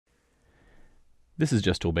This is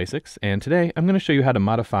Just Tool Basics, and today I'm going to show you how to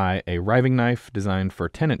modify a riving knife designed for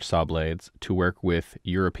 10-inch saw blades to work with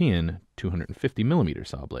European 250mm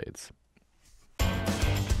saw blades.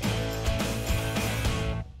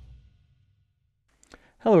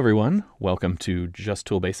 Hello everyone, welcome to Just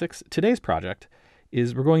Tool Basics. Today's project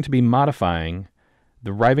is we're going to be modifying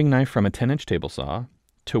the riving knife from a 10-inch table saw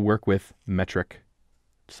to work with metric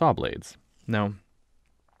saw blades. Now,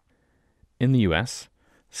 in the US,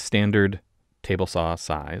 standard table saw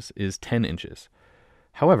size is 10 inches.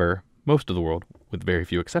 However, most of the world, with very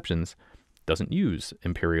few exceptions, doesn't use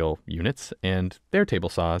imperial units, and their table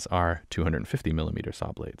saws are 250mm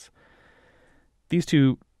saw blades. These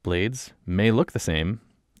two blades may look the same,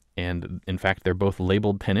 and in fact they're both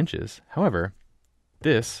labeled 10 inches. However,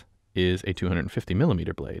 this is a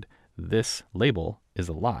 250mm blade. This label is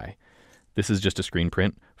a lie. This is just a screen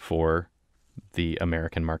print for the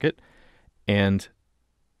American market, and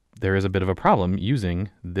there is a bit of a problem using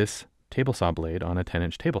this table saw blade on a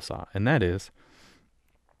 10-inch table saw, and that is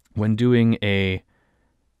when doing a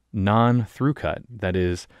non-through cut, that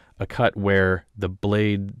is a cut where the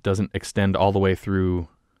blade doesn't extend all the way through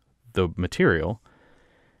the material,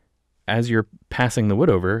 as you're passing the wood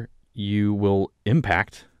over, you will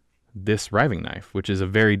impact this riving knife, which is a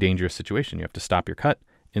very dangerous situation. You have to stop your cut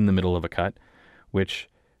in the middle of a cut, which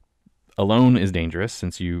alone is dangerous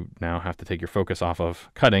since you now have to take your focus off of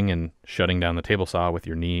cutting and shutting down the table saw with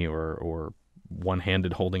your knee or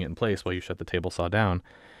one-handed holding it in place while you shut the table saw down.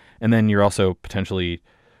 And then you're also potentially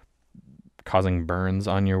causing burns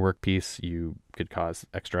on your workpiece. You could cause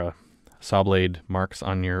extra saw blade marks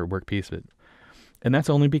on your workpiece. And that's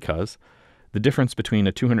only because the difference between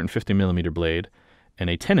a 250mm blade and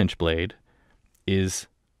a 10-inch blade is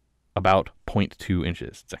about 0.2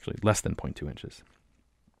 inches. It's actually less than 0.2 inches.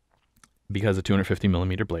 Because a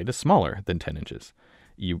 250mm blade is smaller than 10 inches.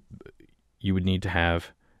 You would need to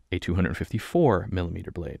have a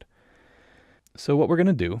 254mm blade. So what we're going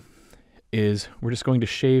to do is we're just going to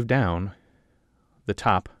shave down the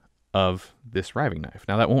top of this riving knife.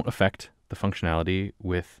 Now that won't affect the functionality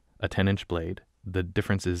with a 10-inch blade. The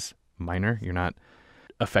difference is minor. You're not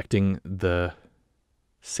affecting the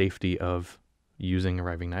safety of using a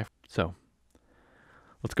riving knife. So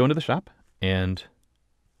let's go into the shop and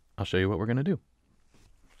I'll show you what we're going to do.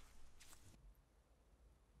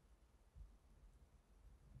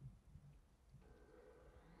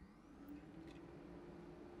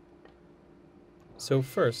 So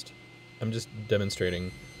first, I'm just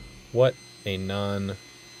demonstrating what a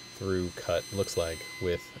non-through cut looks like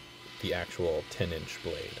with the actual 10-inch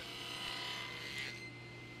blade.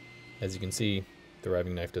 As you can see, the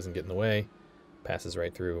riving knife doesn't get in the way, passes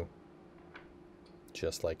right through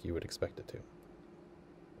just like you would expect it to.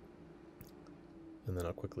 And then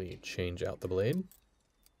I'll quickly change out the blade.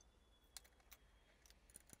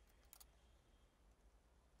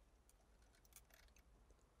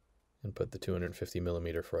 And put the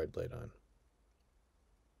 250mm Freud blade on.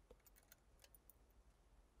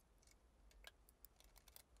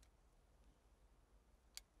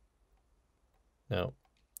 Now,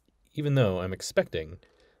 even though I'm expecting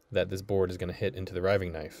that this board is going to hit into the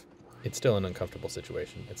riving knife, it's still an uncomfortable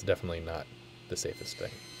situation. It's definitely not the safest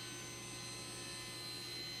thing.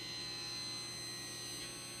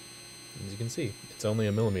 As you can see, it's only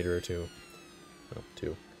a millimeter or two,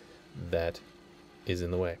 that is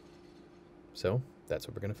in the way. So that's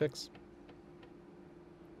what we're going to fix.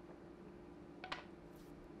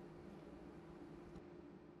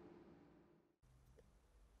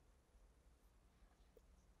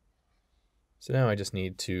 So now I just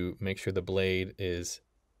need to make sure the blade is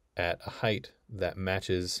at a height that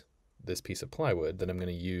matches this piece of plywood that I'm going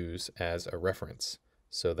to use as a reference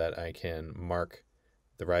so that I can mark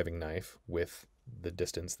the riving knife with the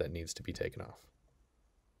distance that needs to be taken off.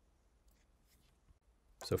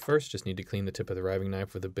 So first, just need to clean the tip of the riving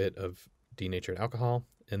knife with a bit of denatured alcohol,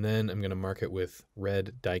 and then I'm going to mark it with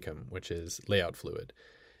red Dykem, which is layout fluid.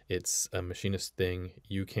 It's a machinist thing.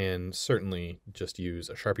 You can certainly just use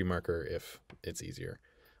a Sharpie marker if it's easier,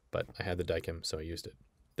 but I had the Dykem, so I used it.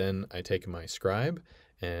 Then I take my scribe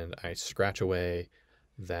and I scratch away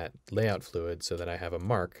that layout fluid so that I have a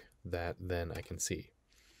mark that then I can see.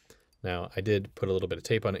 Now, I did put a little bit of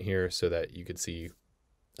tape on it here so that you could see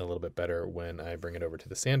a little bit better when I bring it over to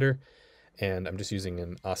the sander. And I'm just using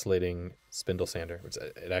an oscillating spindle sander, which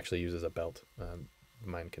it actually uses a belt.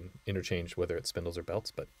 Mine can interchange whether it's spindles or belts,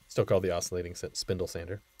 but still called the oscillating spindle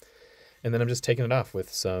sander. And then I'm just taking it off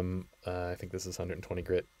with some, I think this is 120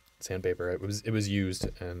 grit sandpaper. It was used,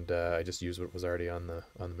 and I just used what was already on the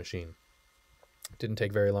machine. Didn't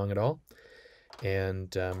take very long at all.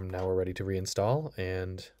 And now we're ready to reinstall,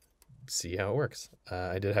 and see how it works.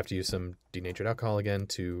 I did have to use some denatured alcohol again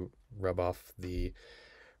to rub off the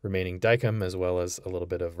remaining dicam as well as a little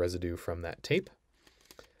bit of residue from that tape.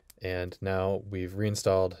 And now we've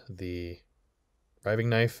reinstalled the riving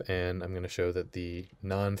knife, and I'm going to show that the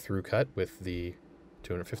non-through cut with the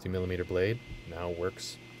 250 millimeter blade now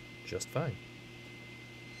works just fine.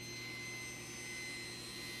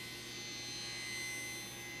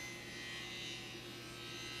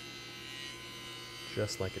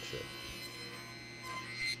 Just like it should.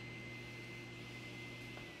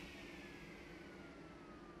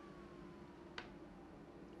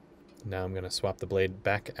 Now I'm going to swap the blade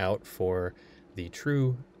back out for the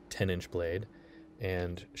true 10-inch blade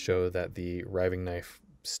and show that the riving knife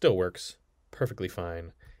still works perfectly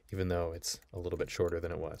fine, even though it's a little bit shorter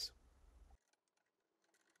than it was.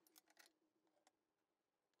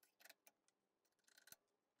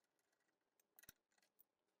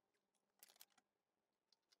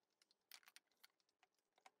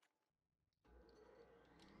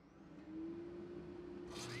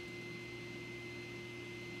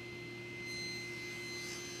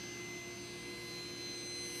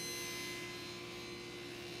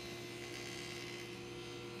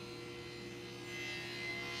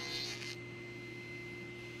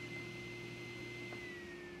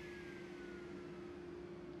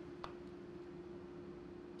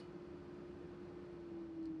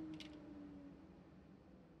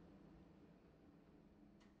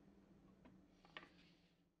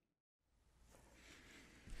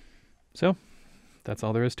 So that's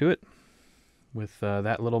all there is to it. With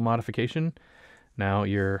that little modification, now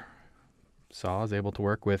your saw is able to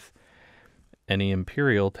work with any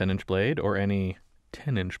imperial 10-inch blade or any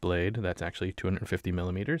 10-inch blade that's actually 250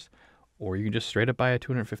 millimeters, or you can just straight up buy a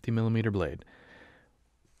 250 millimeter blade.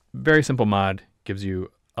 Very simple mod, gives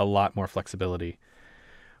you a lot more flexibility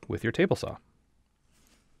with your table saw.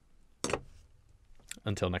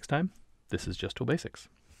 Until next time, this is Just Tool Basics.